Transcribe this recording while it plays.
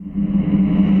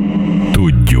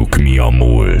mi a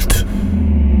múlt.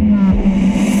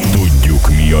 Tudjuk,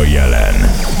 mi a jelen.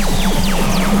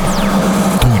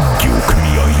 Tudjuk,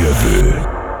 mi a jövő.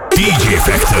 DJ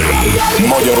Factory,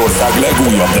 Magyarország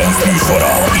legújabb dance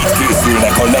műsora. Itt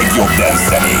készülnek a legjobb dance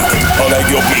zenék, a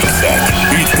legjobb mixek.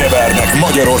 Itt kevernek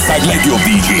Magyarország legjobb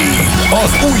DJ-i.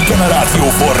 Az új generáció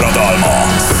forradalma.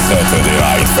 Saturday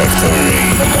Night Factory.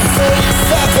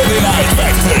 Saturday Night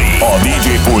Factory. A DJ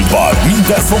pultban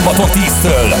minden szombaton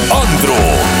 10-től Andro.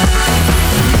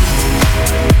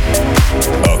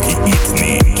 Aki itt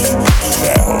nincs,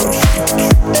 sehol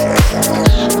sincs.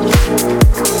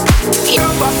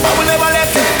 I will never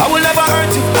let you, I will never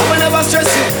hurt you, I will never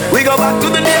stress you. We go back to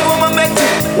the day when we met you,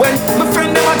 when my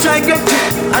friend them a try and get you.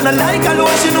 And I like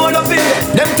alone, she know the feeling.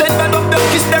 Them ten men up, them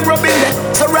kiss, them rubbing it.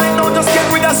 So right now just get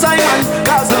rid of Simon,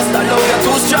 cause lost the love, you're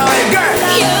too strong, girl.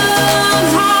 Young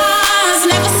hearts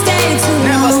never stay too long.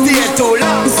 Never stay too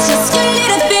long. It's just your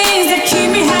little things that keep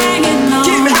me hanging on.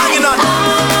 Keep me hanging on. I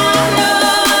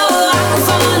know I can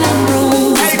fall and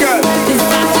bruise. Hey girl, if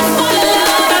I can fall in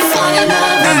love, I fall in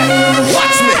love with you.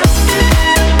 watch me.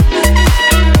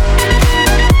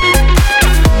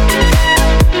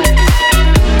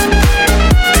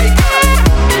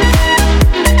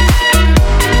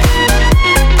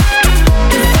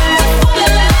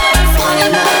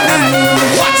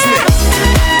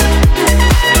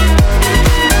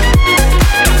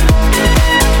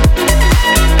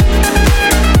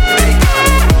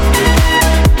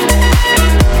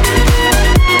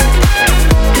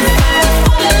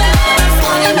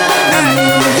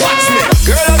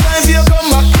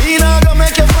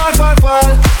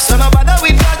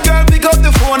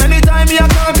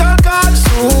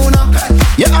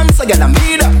 Girl, I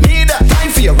need that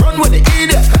time for you run with the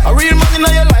idiot. A real man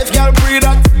in your life, girl, breathe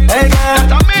that. Hey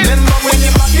girl, remember when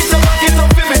you back it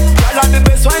up for me. Girl, I'm the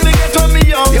best wine they get on me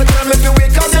young. You tell me if you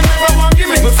wait, cause you never want give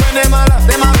me. My friend, them a laugh,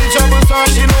 them a be trouble, so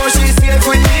she know she's safe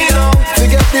with me now.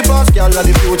 Forget the boss, girl, of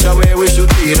the future where we should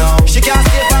be now. She can't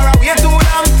stay far away too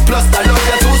long, plus the love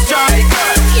you too strong.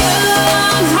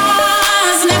 Young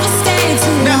hearts never stay too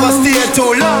long. Never stay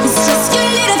too long. It's just your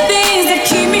little things that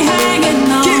keep me hanging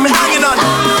on. Keep me hanging on.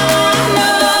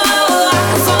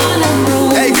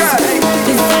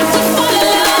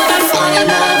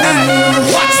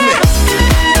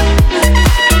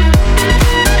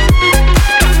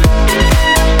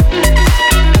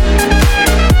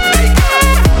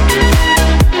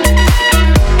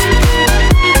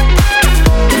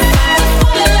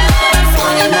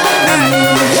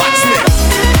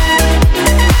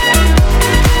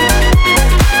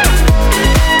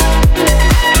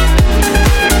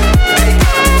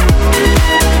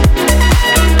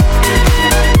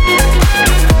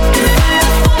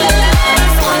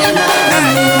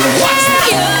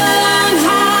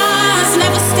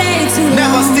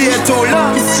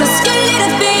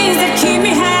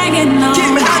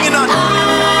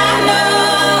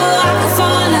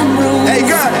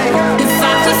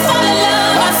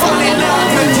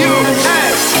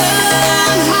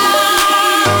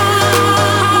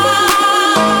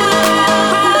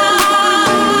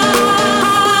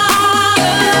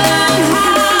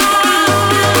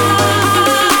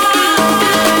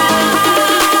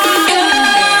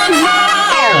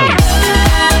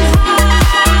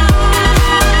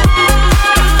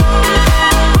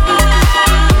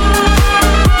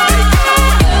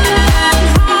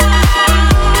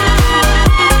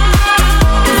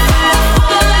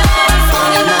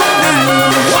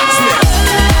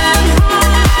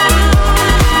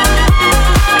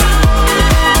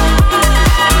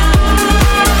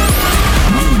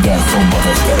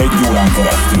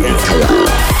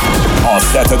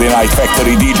 Saturday Night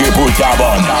Factory DJ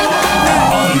pultjában Andro.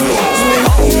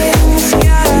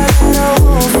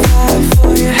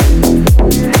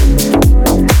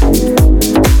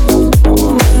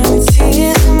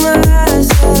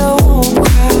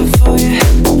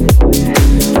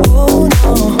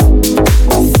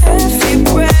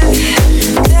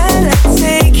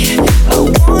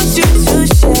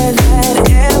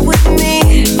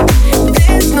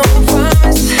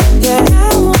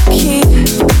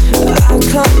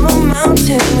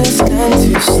 Mountain is gone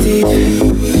too steep.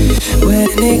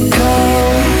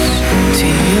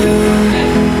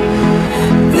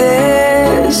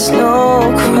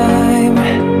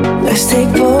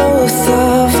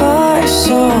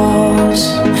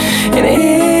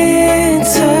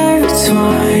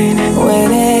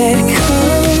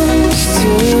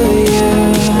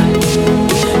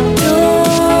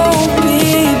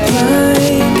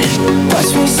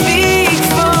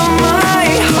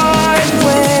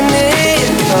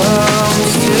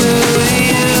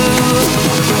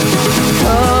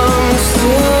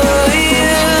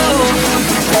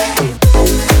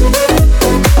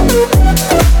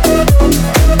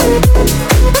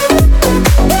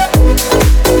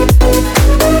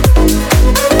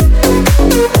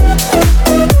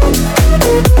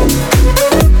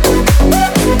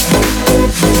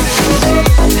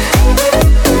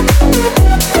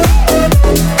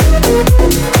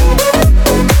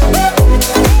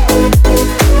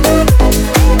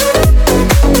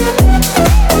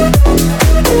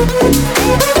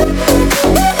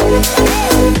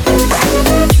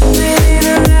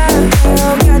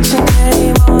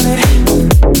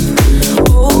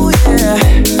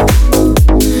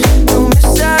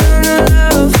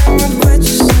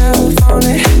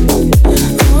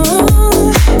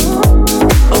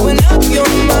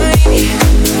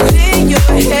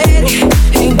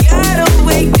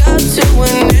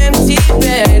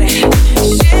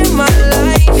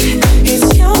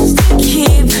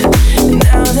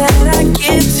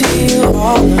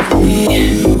 all of me.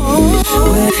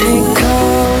 When it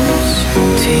comes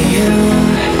to you,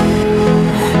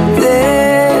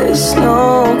 there's no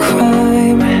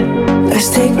crime. Let's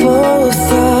take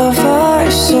both of our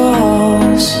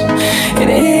souls and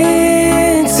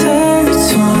intertwine.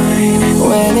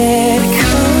 When it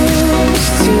comes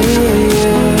to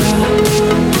you,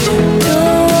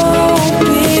 don't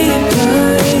be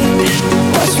blind.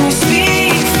 Watch me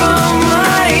speak from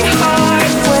my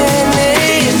heart. When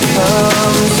it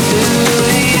comes to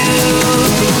you,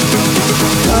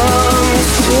 comes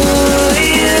to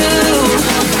you.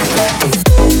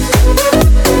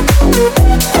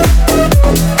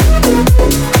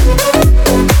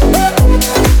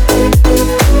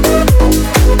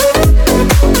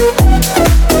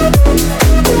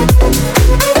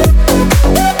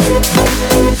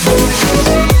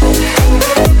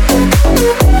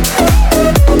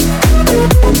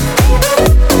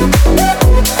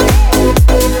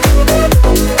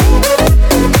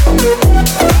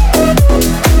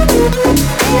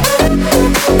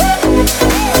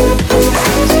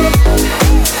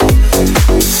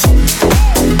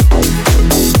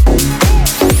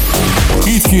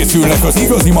 Készülnek az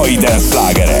igazi mai dance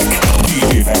slágerek.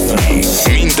 DJ Factory.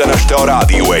 Minden este a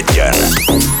Rádió 1-en.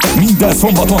 Minden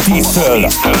szombaton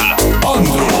 10-től.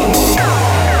 Andró.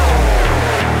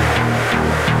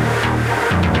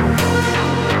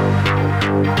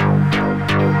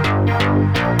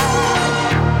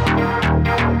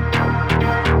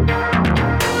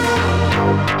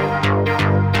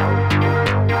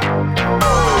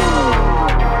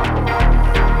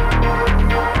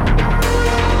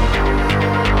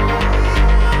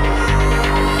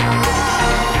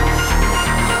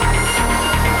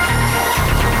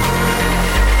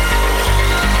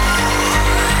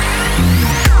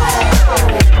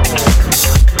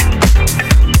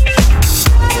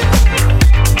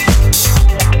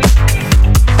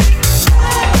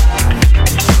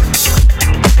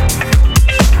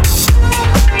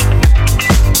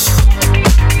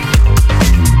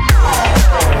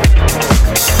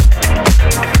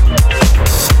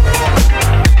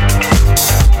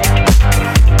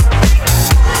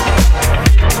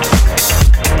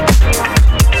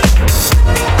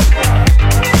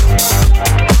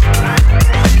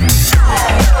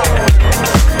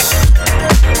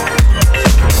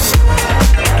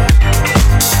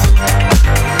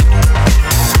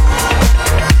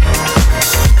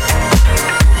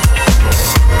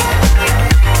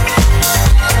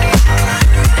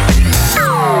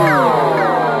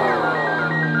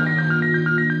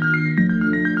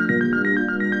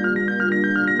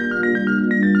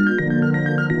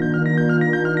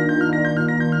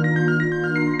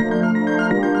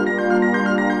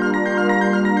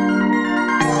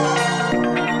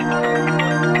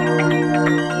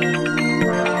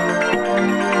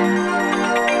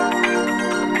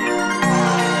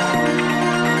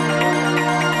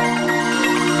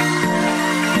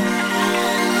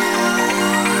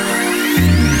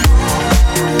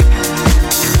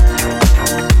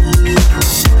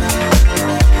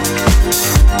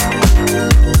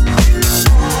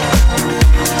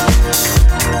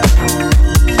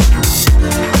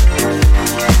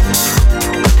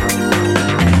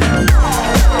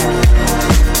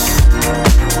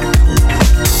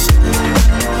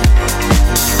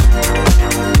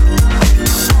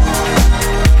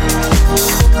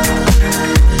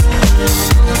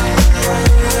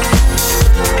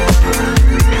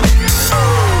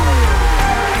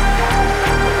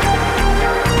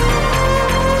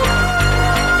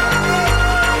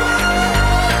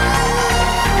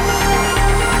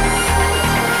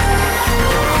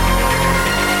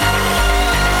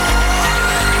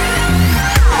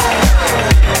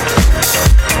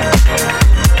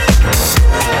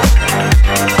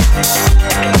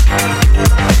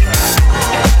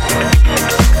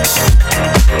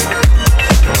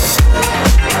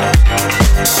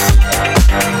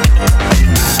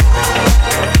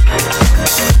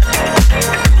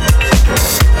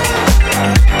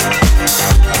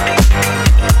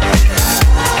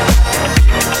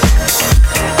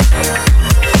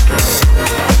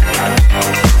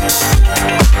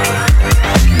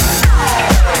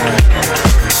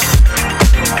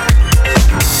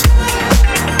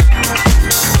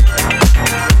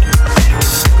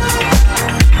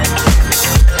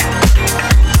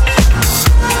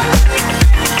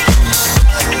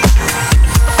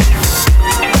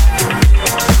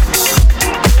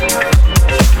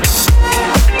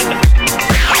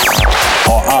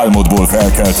 álmodból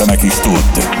felkeltenek is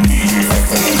tudd.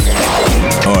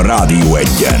 A Rádió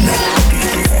 1-en.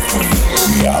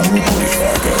 Mi álmodból is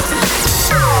felkelt.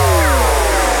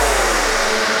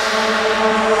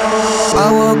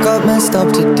 I woke up messed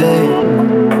up today,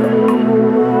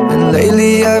 and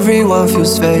lately everyone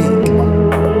feels fake.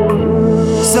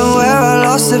 Somewhere I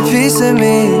lost a piece of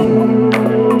me,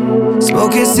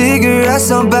 smoking cigarettes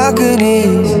on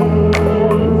balconies.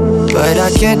 But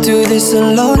I can't do this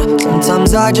alone.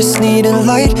 Sometimes I just need a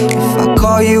light. If I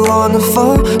call you on the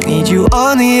phone, need you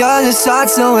on the other side.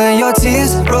 So when your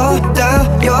tears roll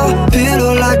down your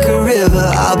pillow like a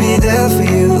river, I'll be there for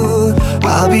you,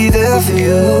 I'll be there for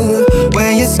you.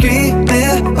 When you're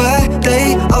screaming but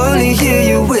they only hear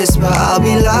you whisper, I'll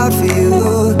be loud for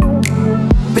you.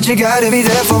 But you gotta be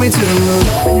there for me too.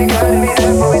 You gotta be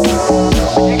there for me too.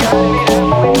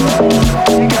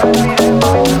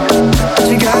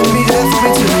 You gotta be there for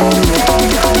me too.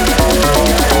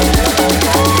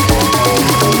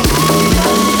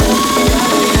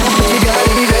 You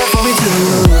gotta be there for me too. You gotta be there for me too.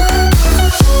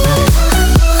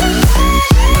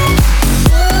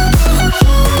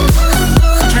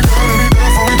 You gotta be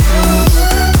there for me too.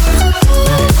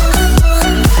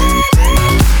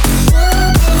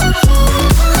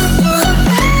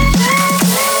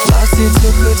 Lost it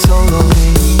took a toll on me,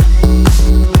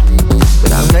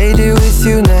 but I made it with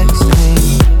you next to me.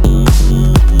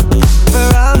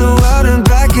 Around the world and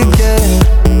back again.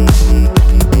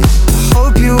 I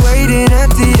hope you're waiting at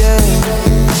the end.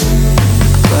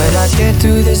 But I can't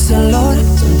do this alone.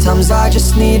 Sometimes I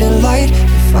just need a light.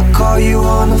 If I call you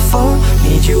on the phone,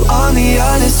 need you on the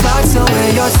other side. So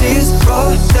when your tears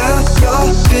roll down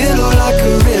your pillow like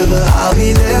a river, I'll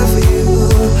be there for you,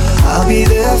 I'll be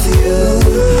there for you.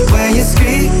 When you're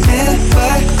screaming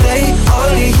but they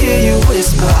only hear you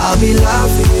whisper, I'll be loud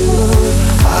for you,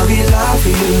 I'll be loud for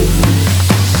you.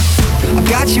 I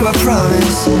got you, I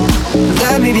promise.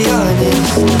 Let me be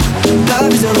honest.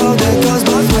 Love is a road that goes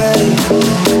both ways.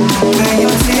 When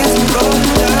your tears roll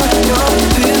down your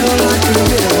pillow like a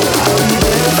river, I'll be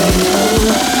there for you.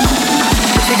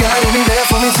 But you gotta be there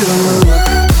for me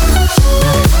too.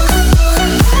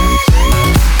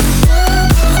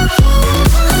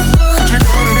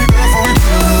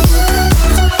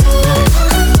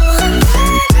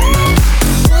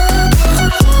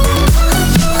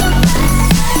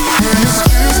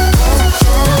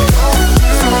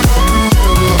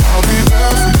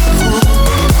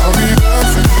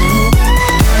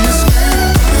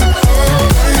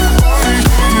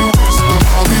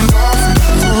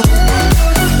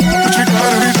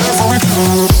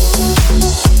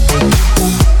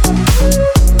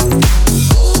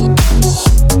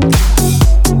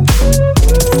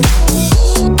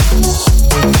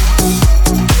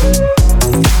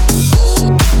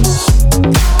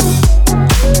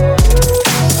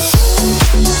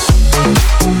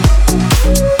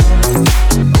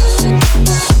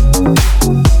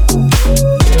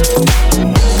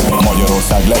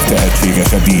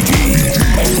 legtehetségesebb DJ.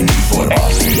 Egy műsorban.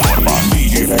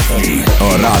 DJ Factory.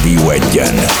 A Rádió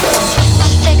Egyen.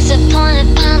 Fix a point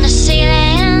upon the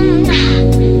ceiling.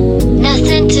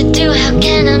 Nothing to do, how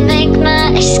can I make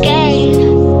my escape?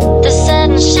 The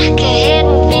sudden shock, a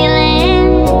hidden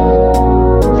feeling.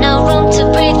 No room to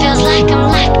breathe, feels like I'm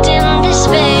locked in this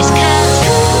space. Cause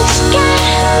who's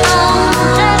got all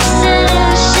the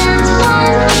solutions?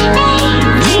 180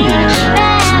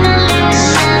 revolution,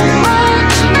 1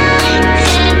 hits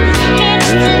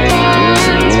the ground.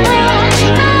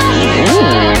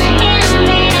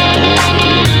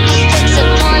 Fix a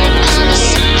point upon us,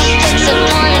 fix a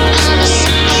point upon us,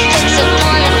 fix a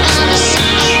point upon us,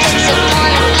 fix a point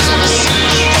upon us,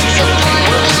 fix a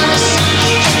point upon us,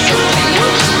 fix a point upon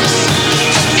us,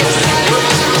 fix a point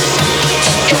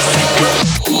upon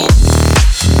us.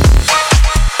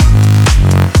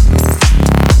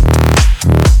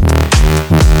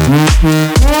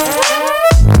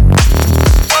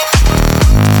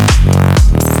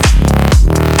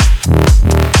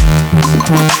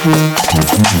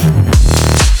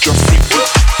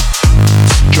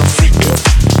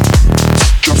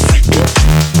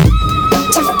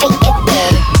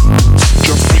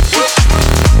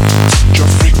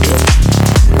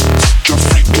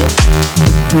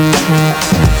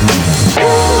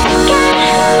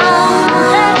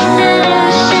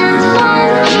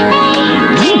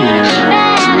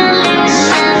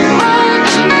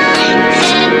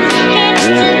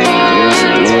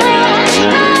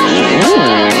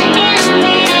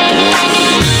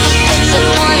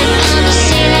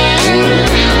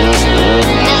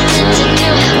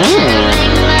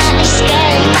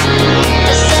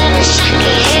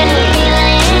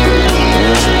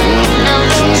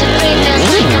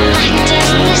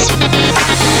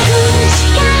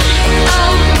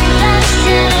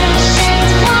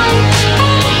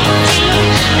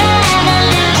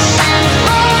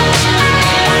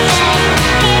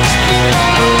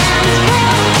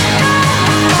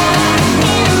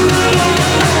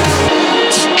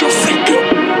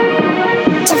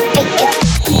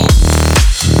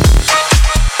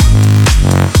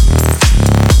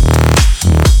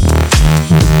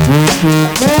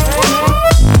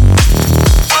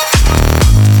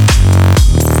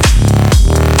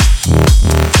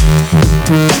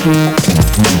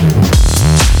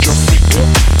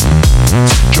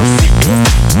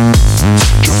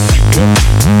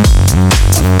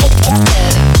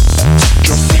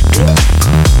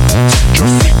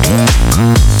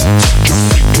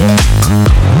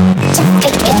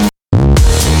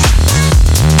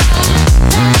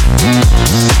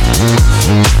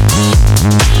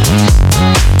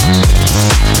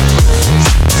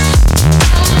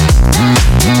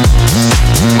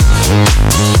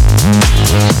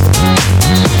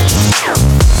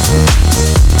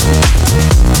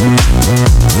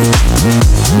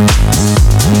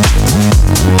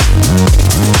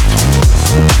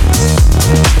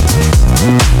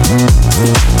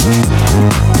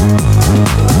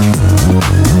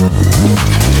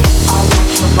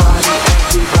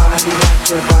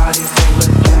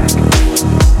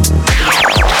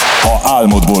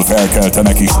 álmodból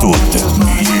felkeltenek is tudd.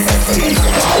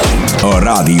 A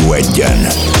Rádió Egyen.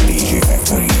 DJ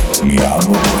Factory. Mi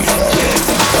álmodból is felkelt.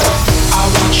 I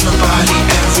want your body,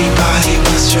 everybody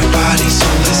wants your body, so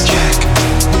let's check.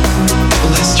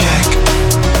 Let's check.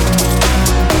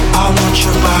 I want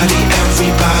your body,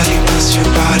 everybody wants your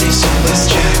body, so let's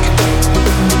check.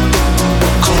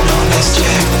 Come on, let's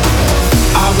check.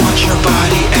 I want your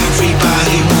body,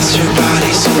 everybody wants your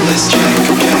body, so let's check.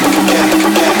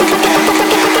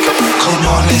 Come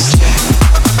on, let's check.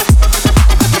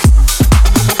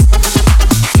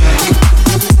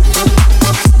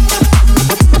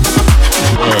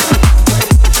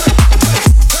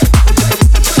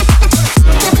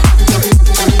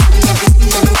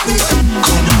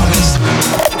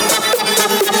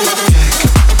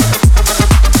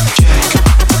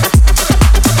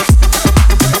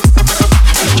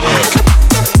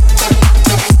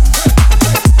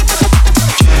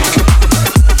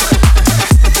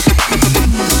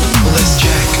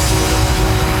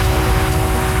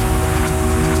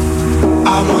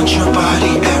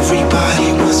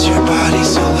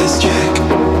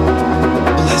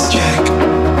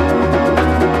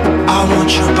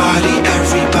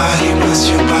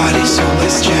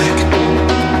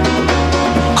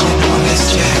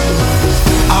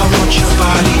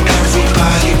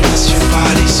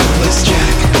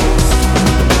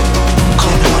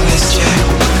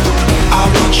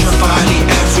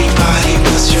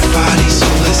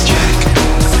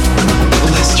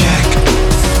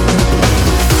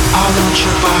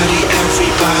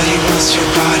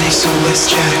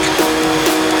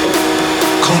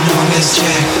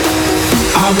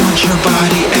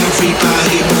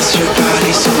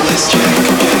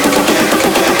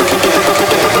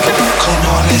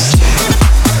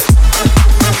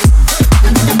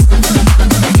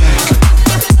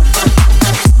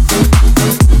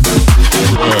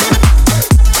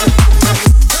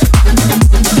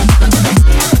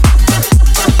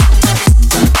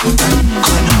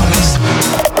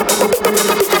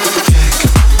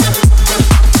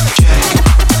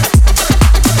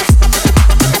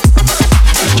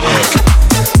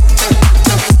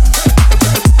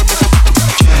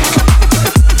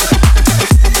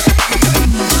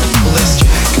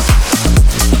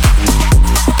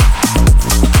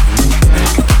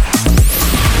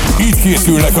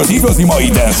 Készülnek az igazi mai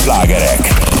dance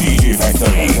slágerek. DJ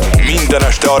Factory. Minden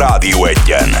este a Rádió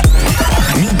Egyen.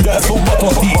 Minden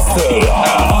szombaton 10-től.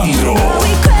 Andro.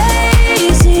 We roll.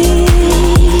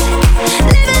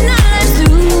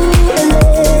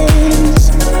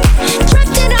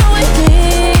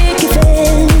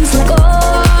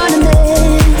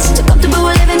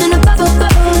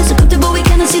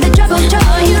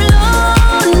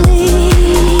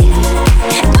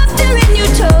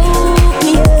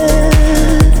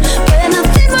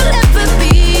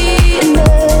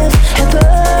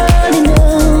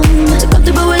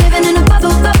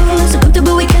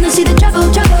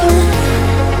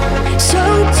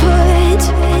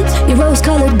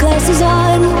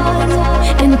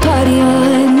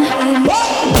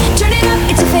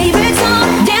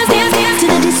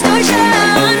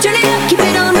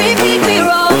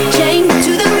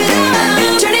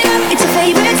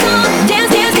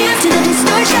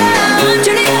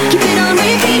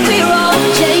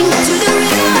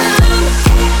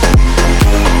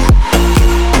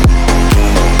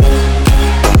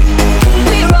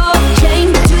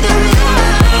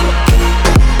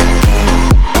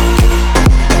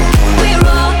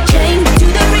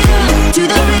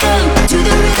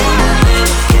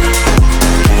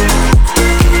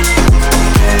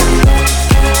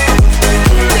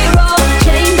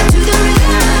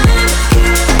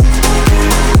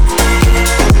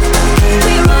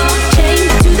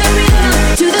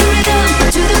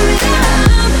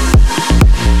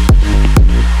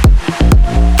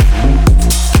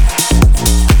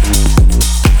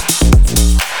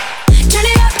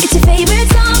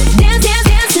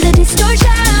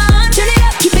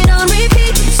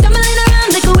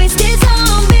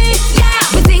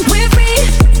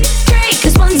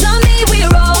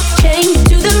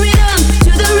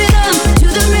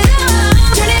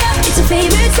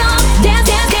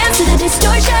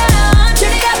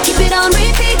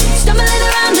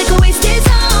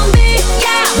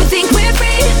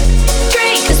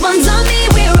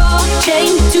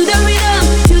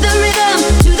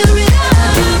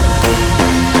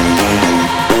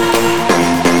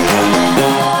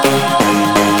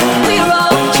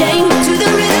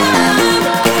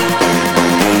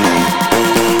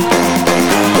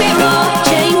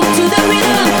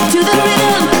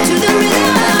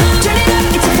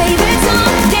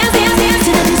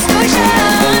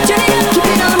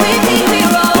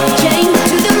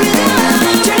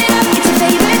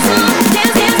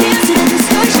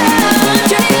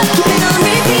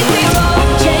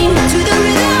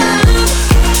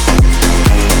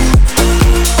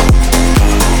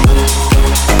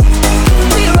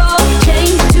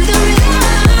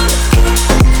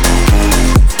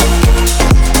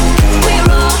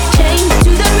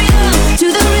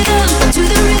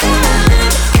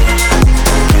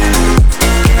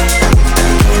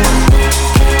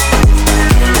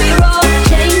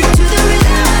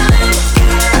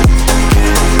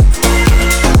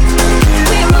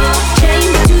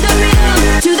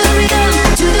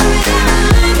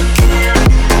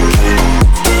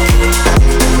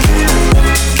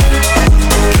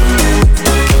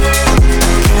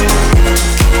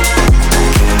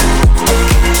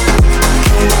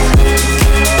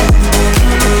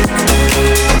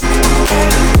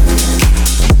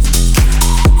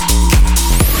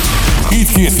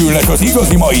 készülnek az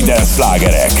igazi mai dance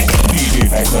slágerek. DJ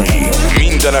Factory.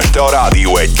 Minden este a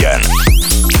Rádió 1-en.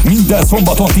 Minden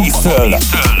szombaton 10-től.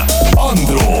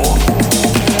 Andro.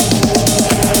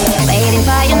 Waiting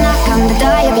for your knock on the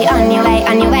door, you'll be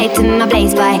on your way to my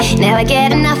place, boy. Never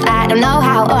get enough, I don't know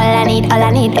how. All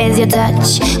I need is your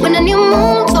touch. When the new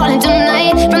moon's falling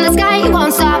tonight, from the sky you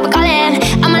won't stop calling.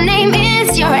 And my name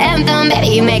is your anthem, baby,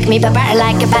 you make me prepare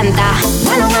like a panther.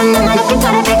 101, I'm looking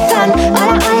for the big fun. All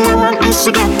I want is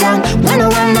to get down.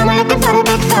 101, I'm looking for the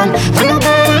big fun. When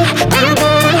nobody,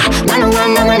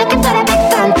 101, I'm looking for the big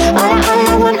fun. All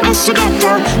I want is to get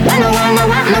down. 101,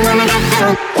 I wanna get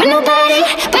down. When nobody,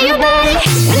 but your body,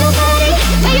 when nobody,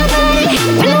 but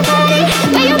your body,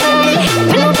 when nobody,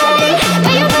 but your body,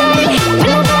 when nobody, but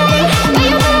your body,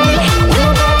 when nobody, but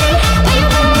your body, when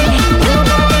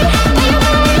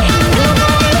nobody, but your body,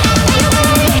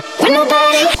 when nobody, but your body, when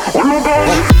nobody, when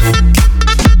nobody.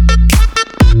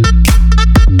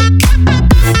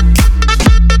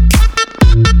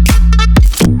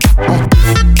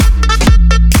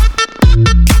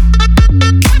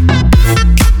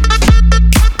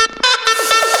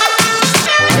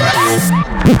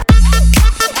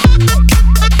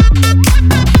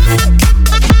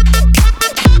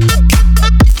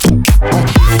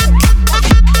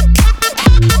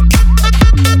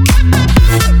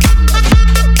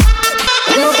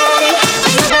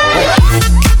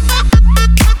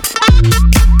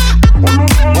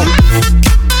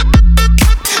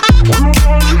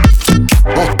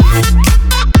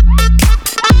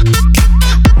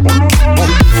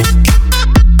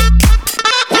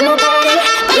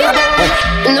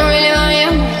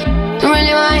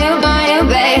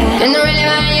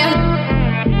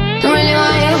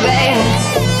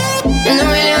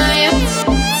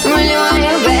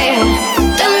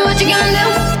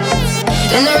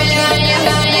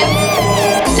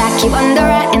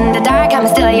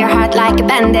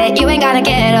 You ain't gonna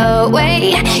get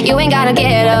away. You ain't gonna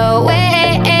get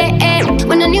away.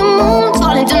 When the new moon's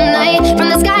falling tonight, from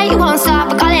the sky you won't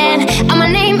stop calling. And my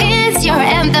name is your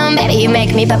anthem, baby, you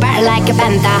make me prepare like a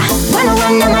panther.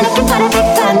 101, I'm looking for the big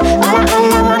fun. All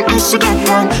I want is to get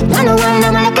down. 101,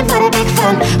 I'm looking for the big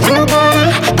fun. When nobody,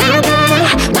 but your body.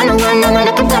 101, I'm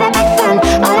looking for the big fun.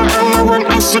 All I want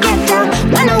is to get down.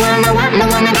 101, I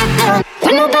wanna get down.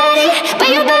 When nobody, but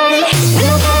your body. When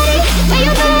nobody, but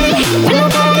your body. When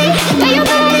nobody, but your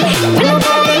body. When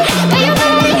nobody, but your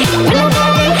body. When nobody,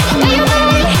 but your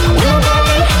body.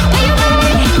 When nobody,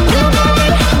 but your body.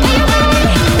 When nobody,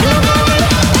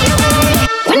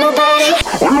 but your body. When nobody,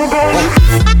 when nobody.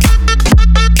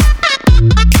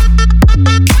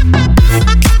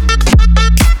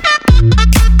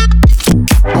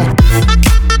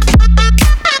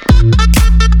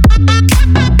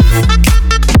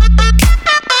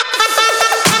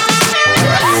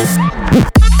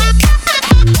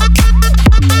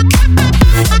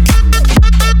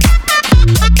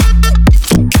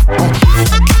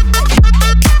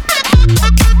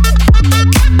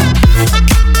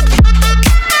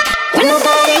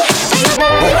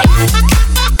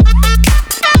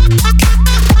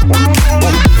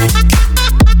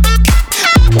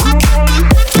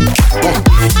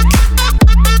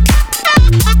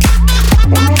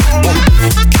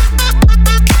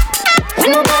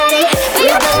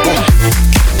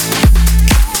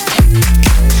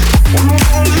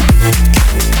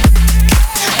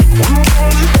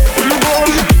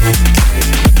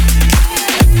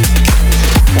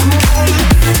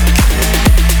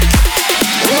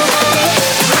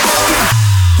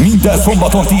 Minden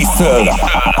szombaton 10-től.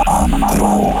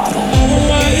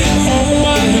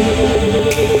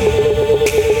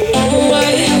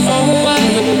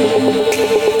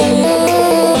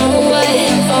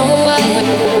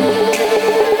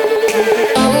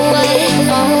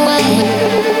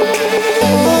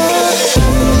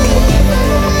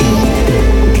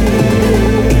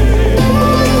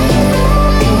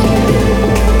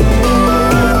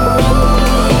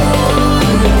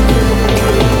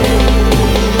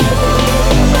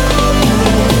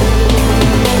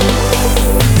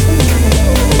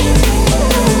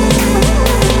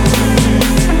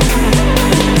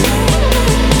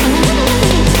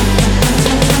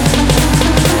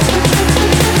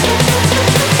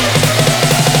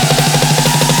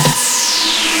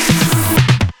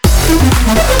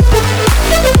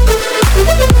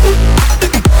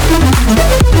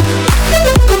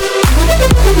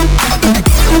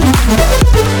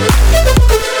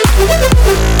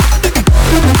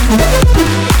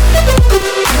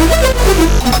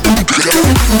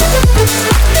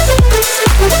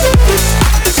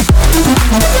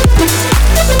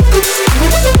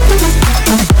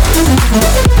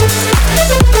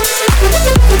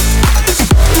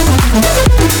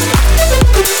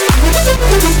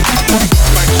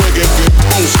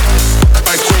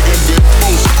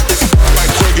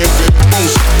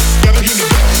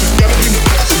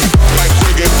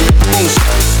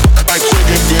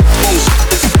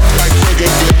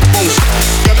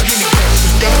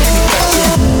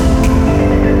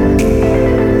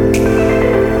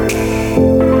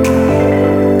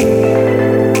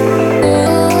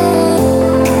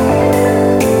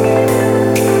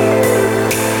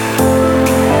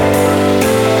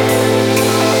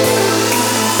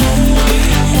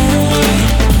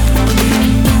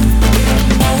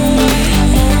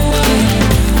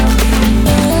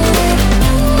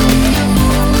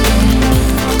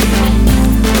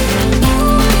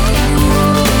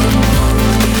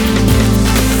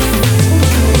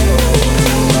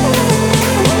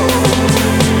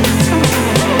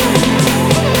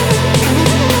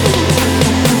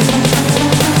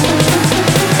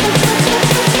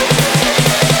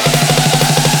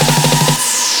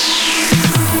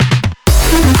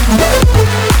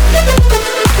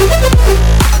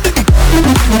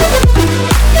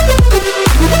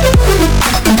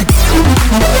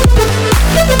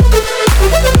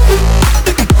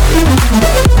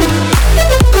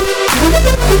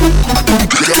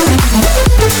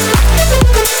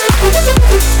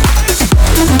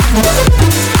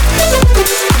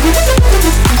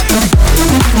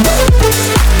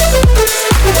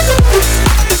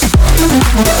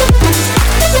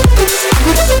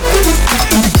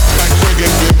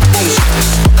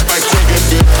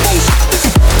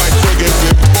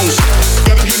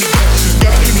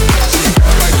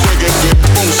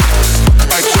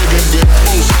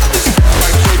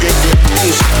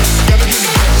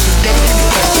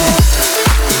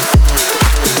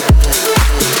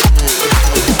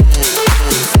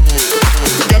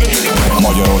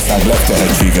 Magyarország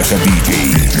legtehetségesebb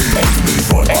DJ-i. Egy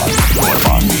műsorban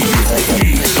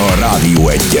a Rádió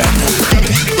 1-en.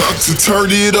 About to turn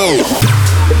it up.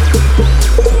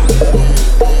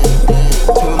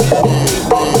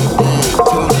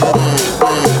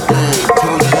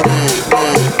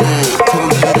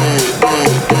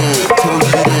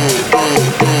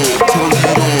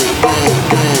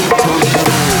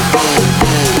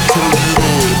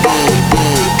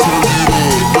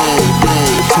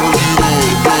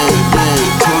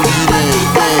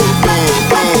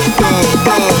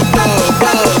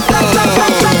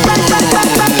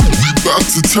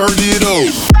 Turn it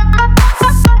up.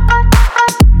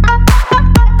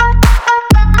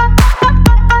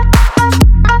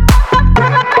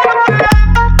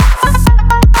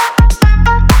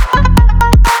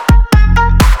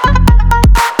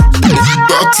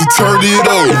 About to turn it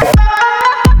up.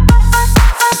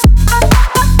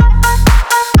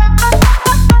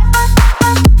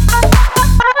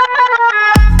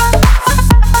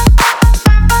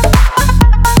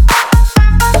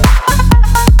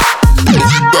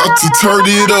 To turn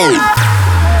it up.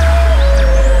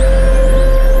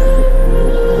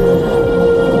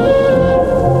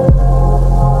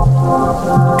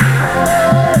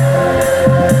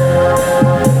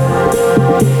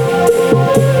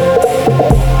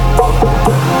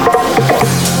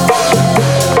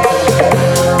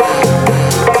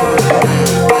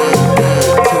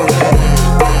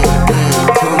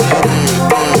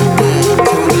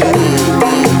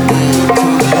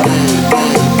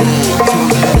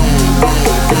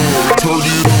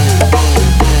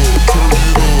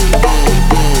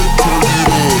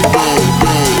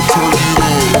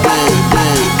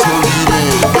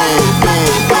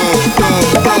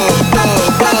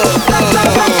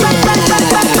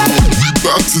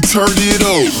 Turn it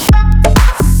up.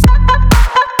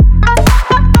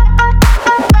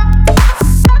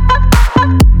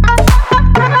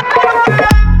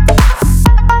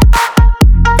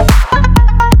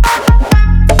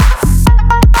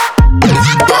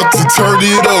 About to turn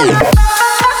it up.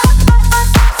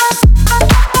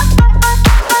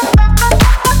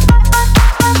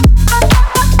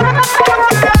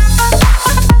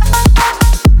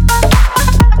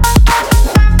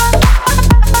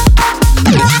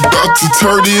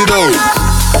 Turn it up.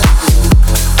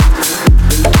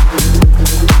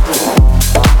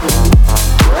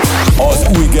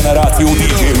 Az új generáció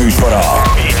DJ műsora.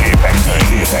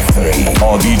 DJ Factory.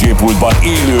 A DJ pultban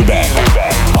élőben.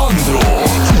 Andro.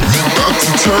 About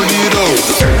to turn it up.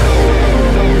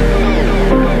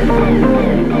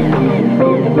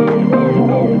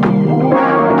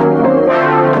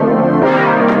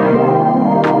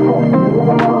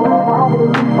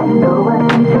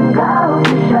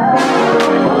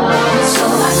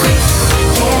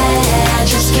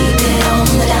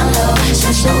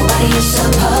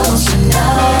 Supposed to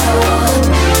know,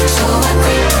 so I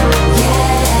creep,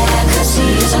 yeah, 'cause he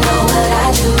doesn't know what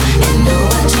I do, and no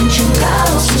attention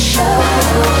goes to show,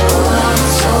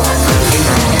 so I creep.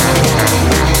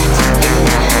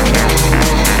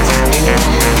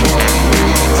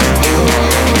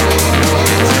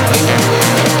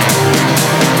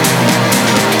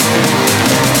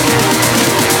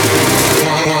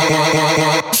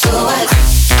 So I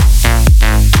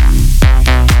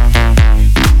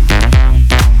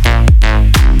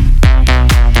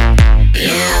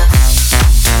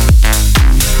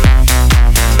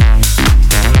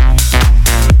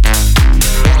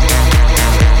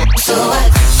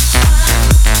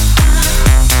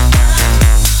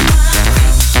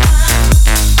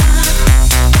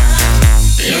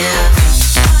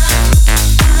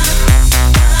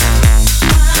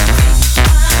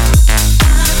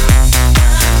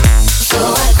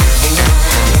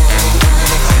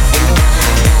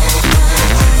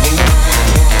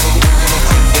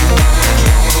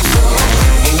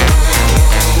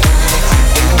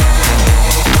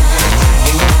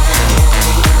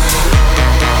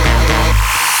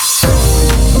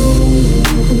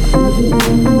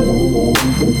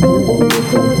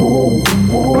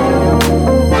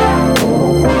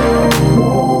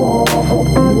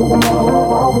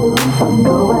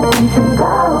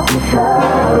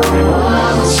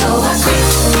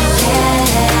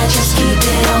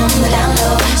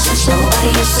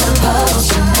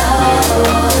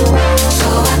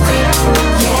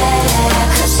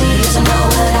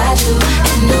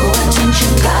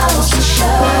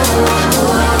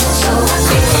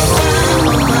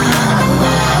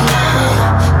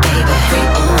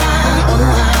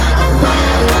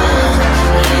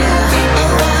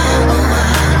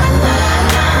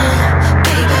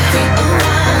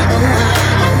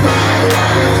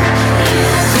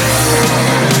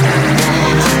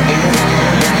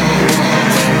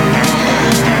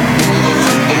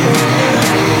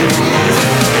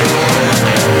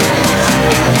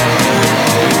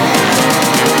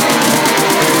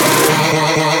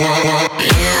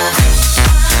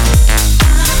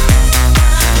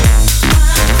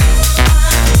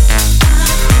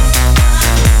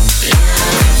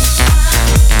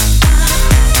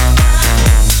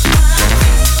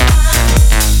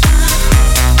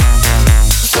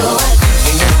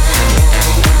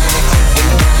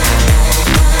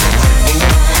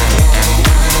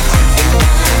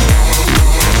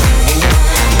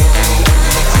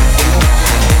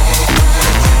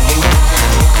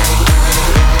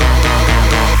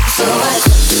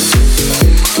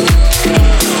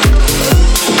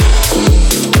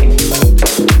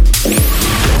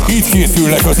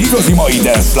készülnek az igazi mai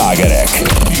dance slágerek.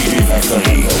 DJ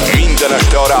Factory. Minden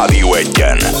este a Rádió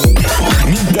 1-en.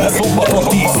 Minden szombaton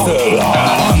 10-től.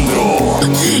 Andro.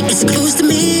 It's close to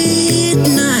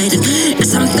midnight and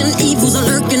something evil's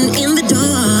lurking in the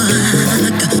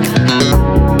dark.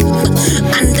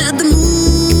 Under the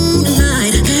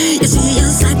moonlight, you see a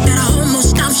sight that almost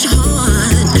stops your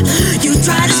heart. You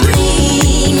try to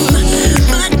scream,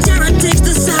 but terror takes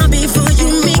the sound before you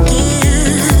make it.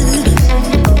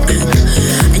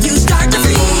 You start to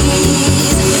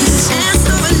freeze, and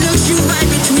so it looks you right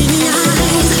between the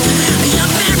eyes.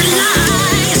 You're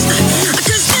paralyzed, 'cause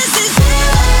this is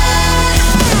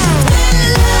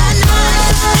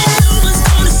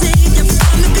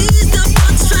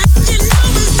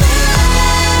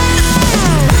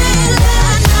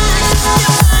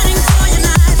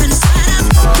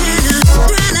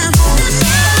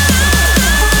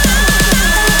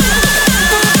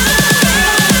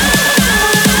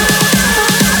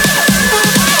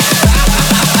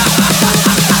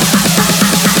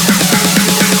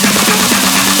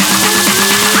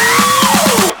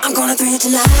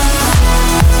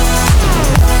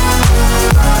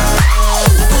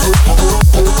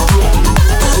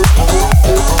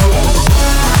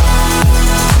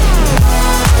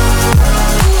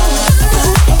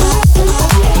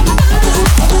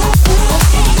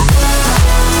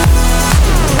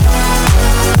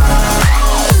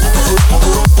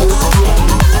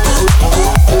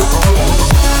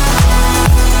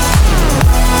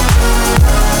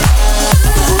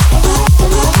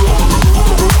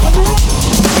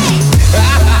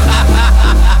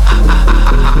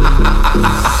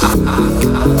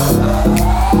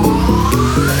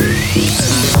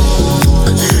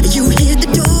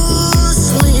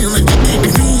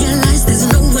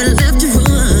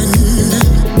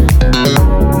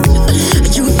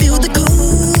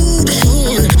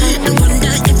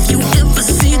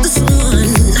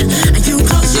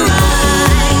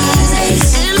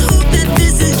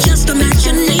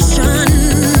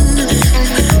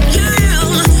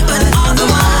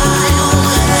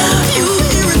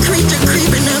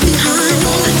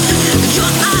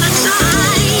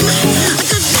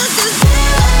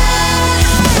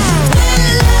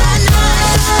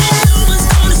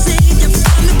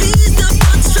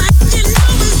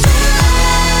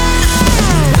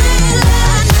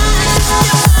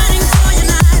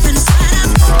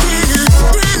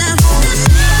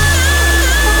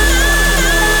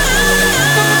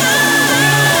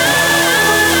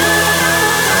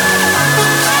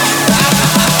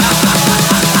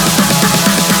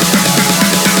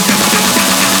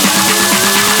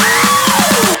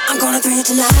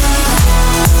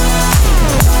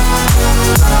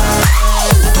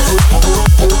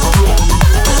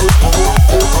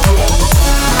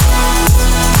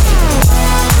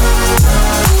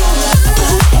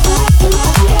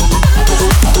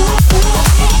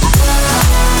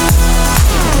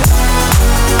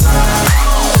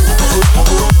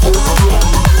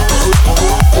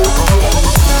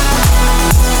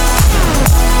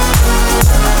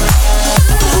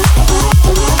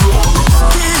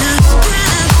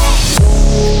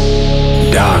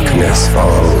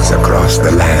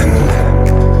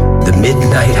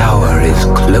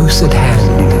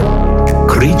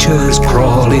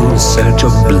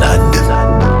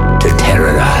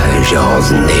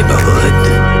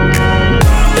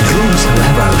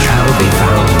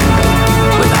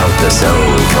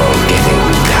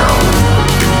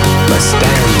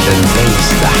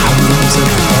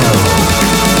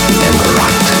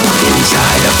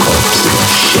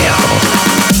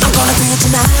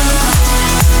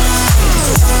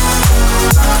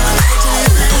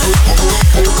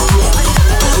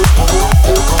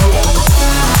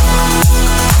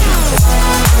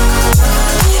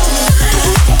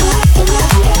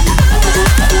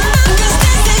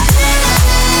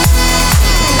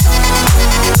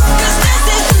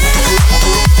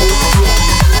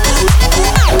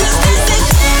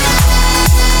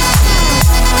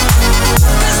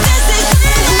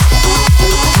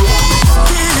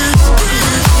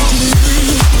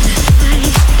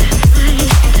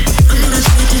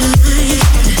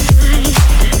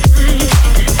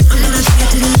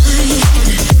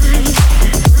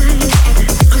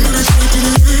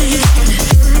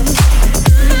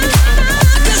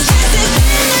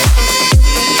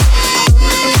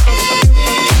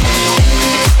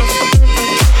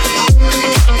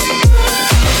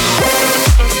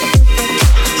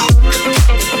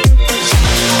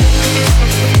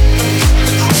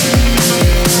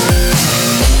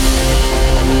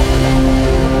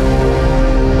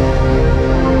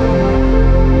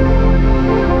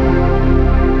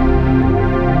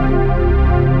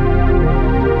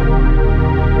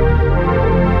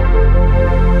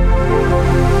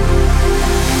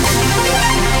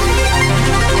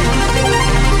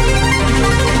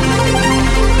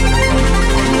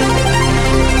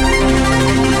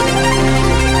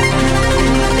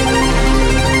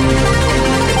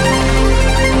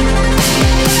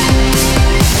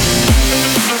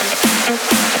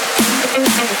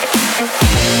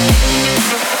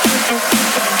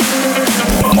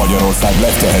Magyarország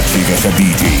legtehetségesebb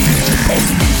DJ-i. Ez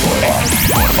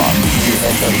műsorban DJ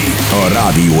Factory a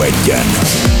Rádió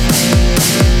 1-en.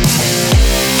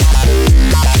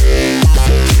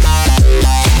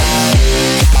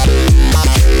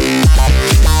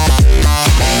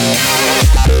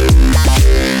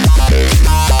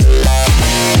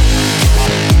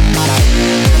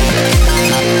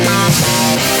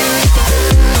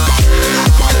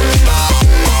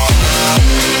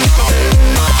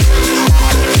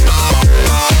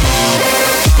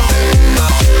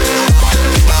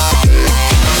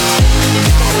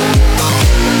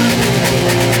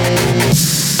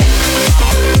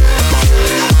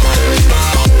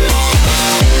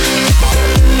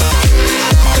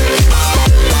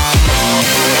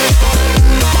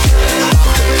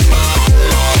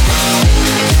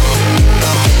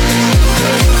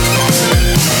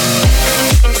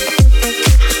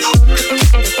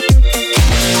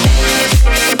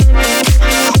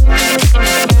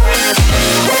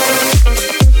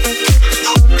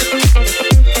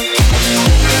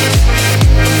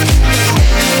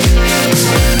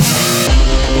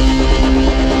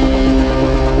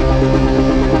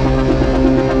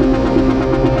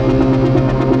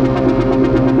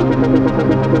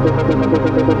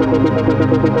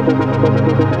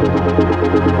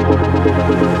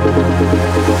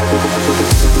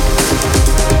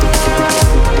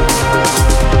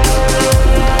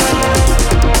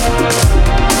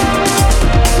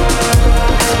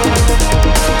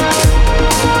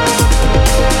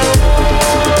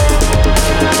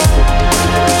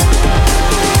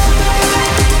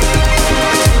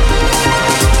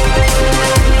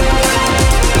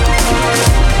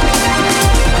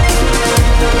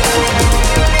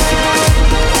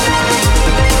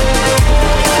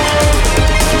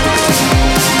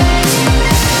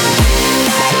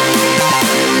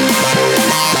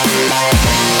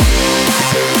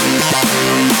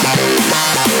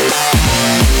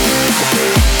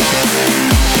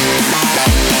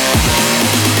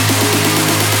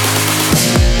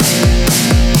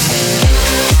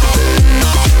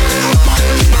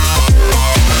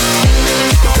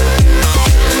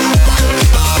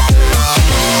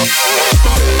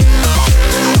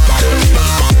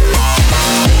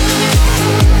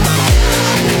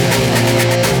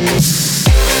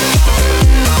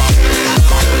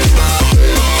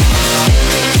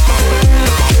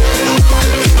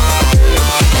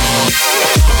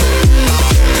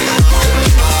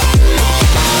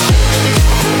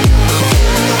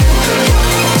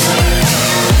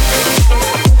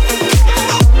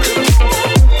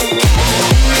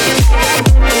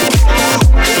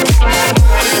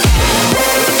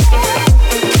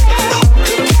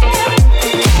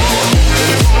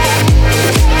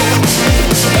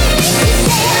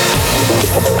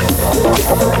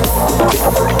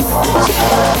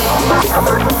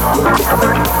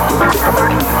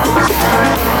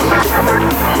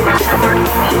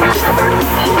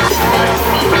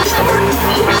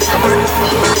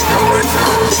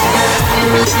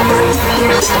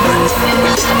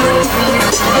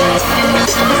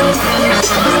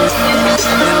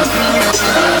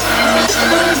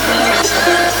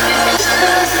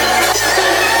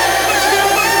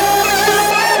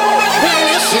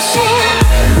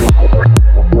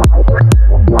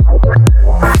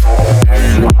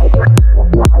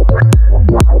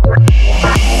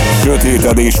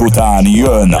 Sötétedés után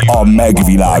jön a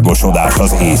megvilágosodás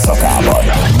az éjszakában.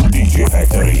 DJ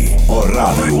Factory a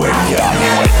Rádió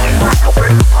 1-en.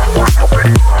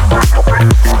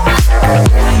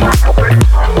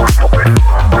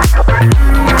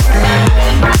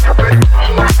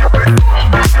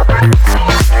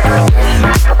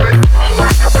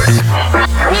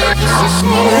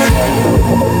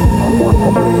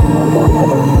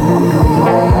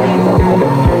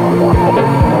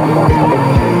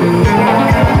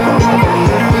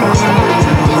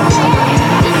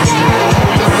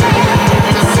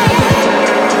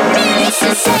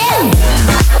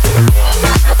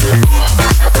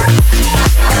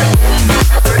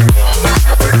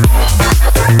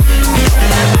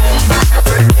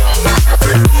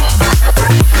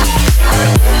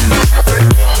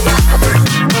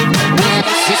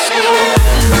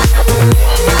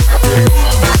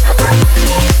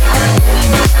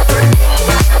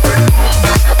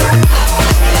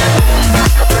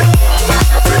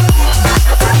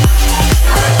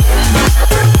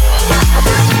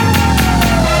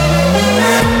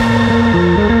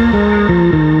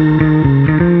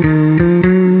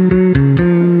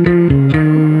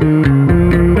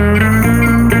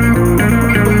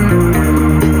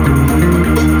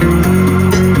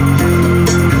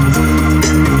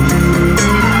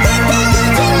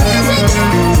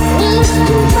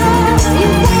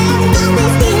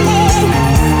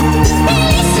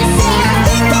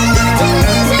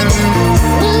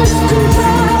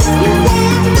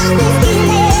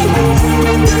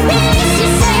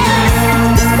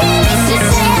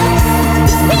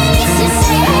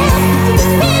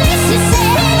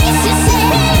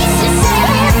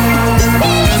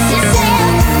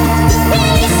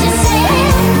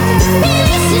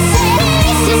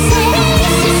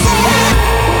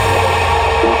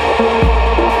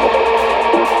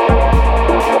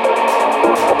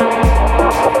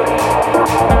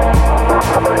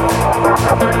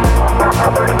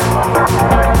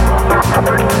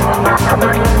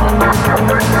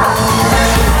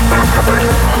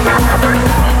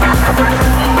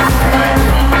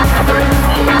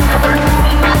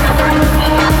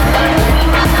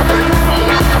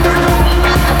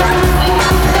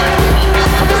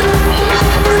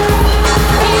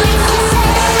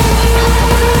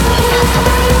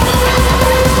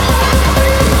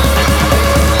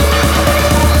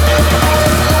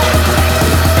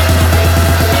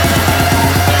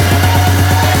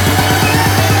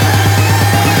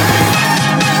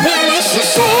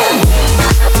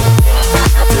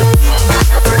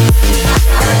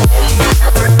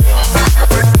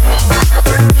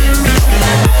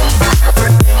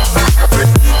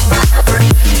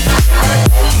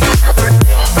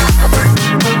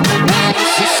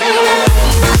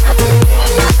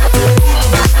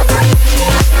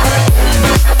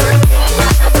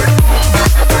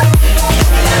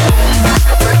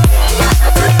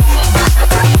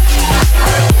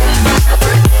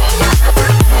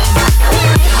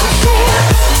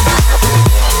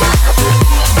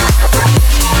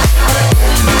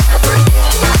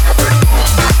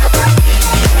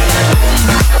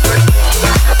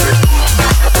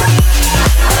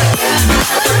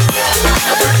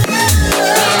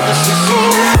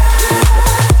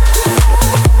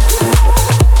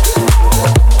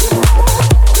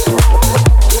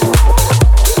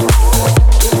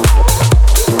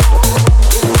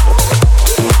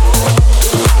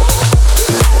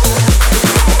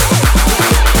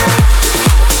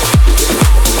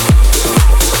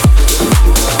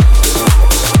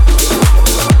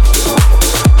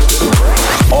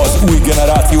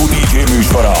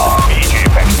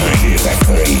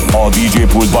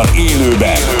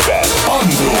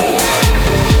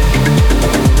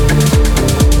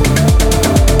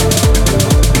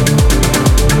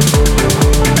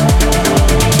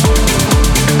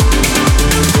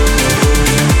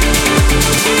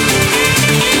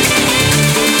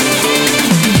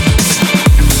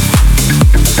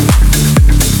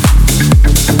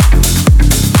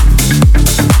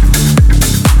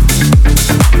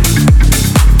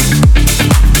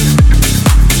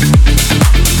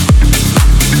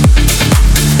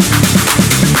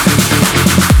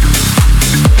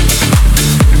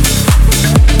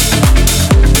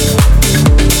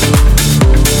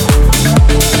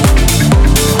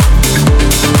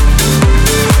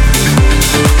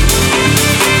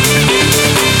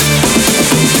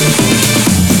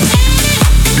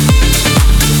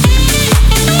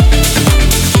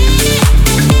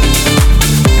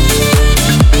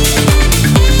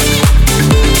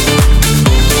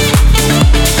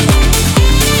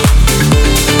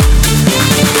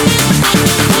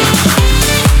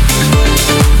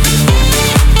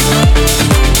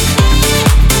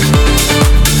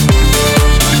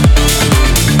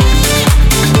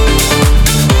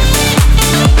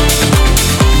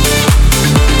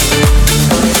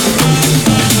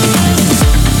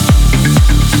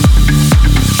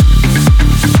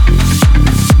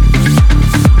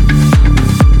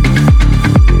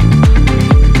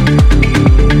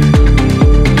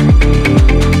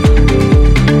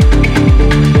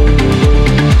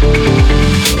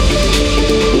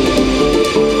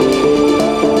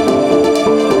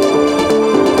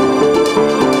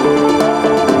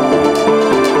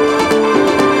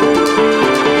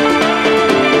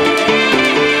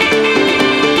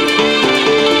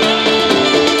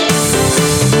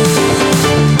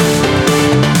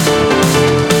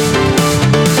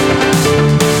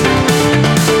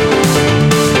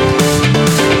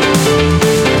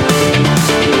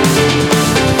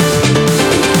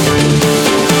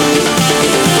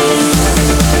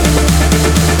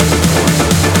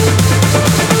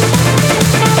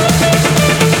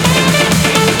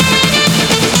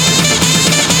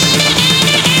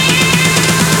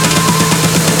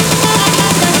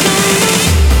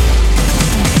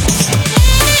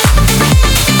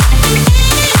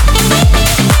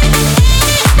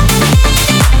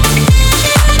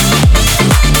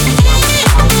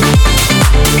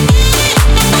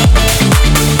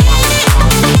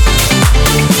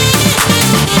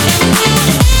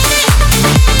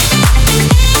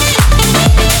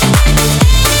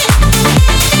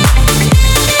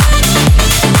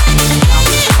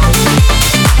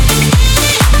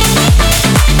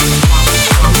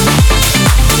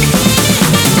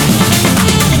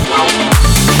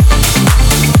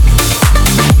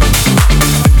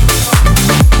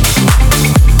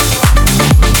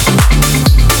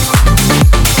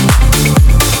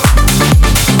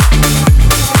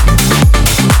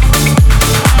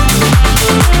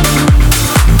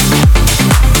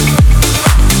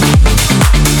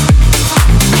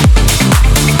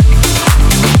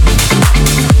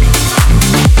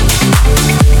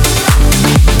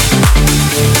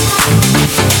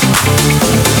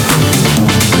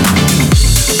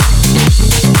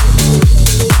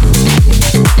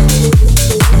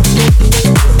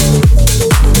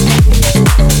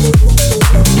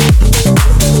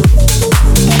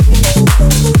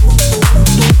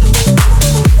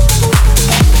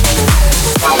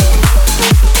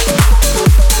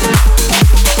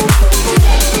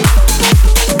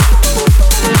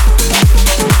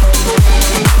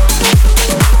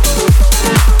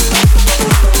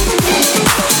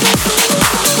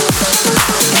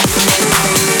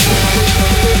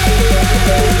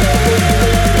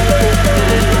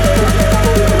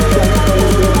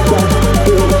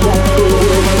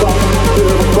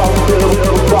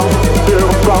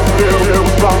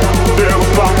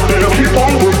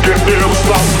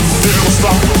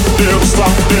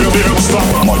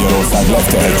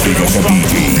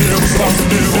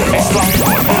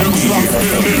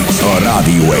 A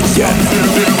Rádió 1-en.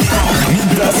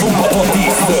 Minden szombaton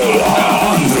 10-től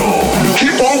Andro.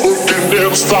 Keep on looking,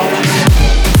 never stop.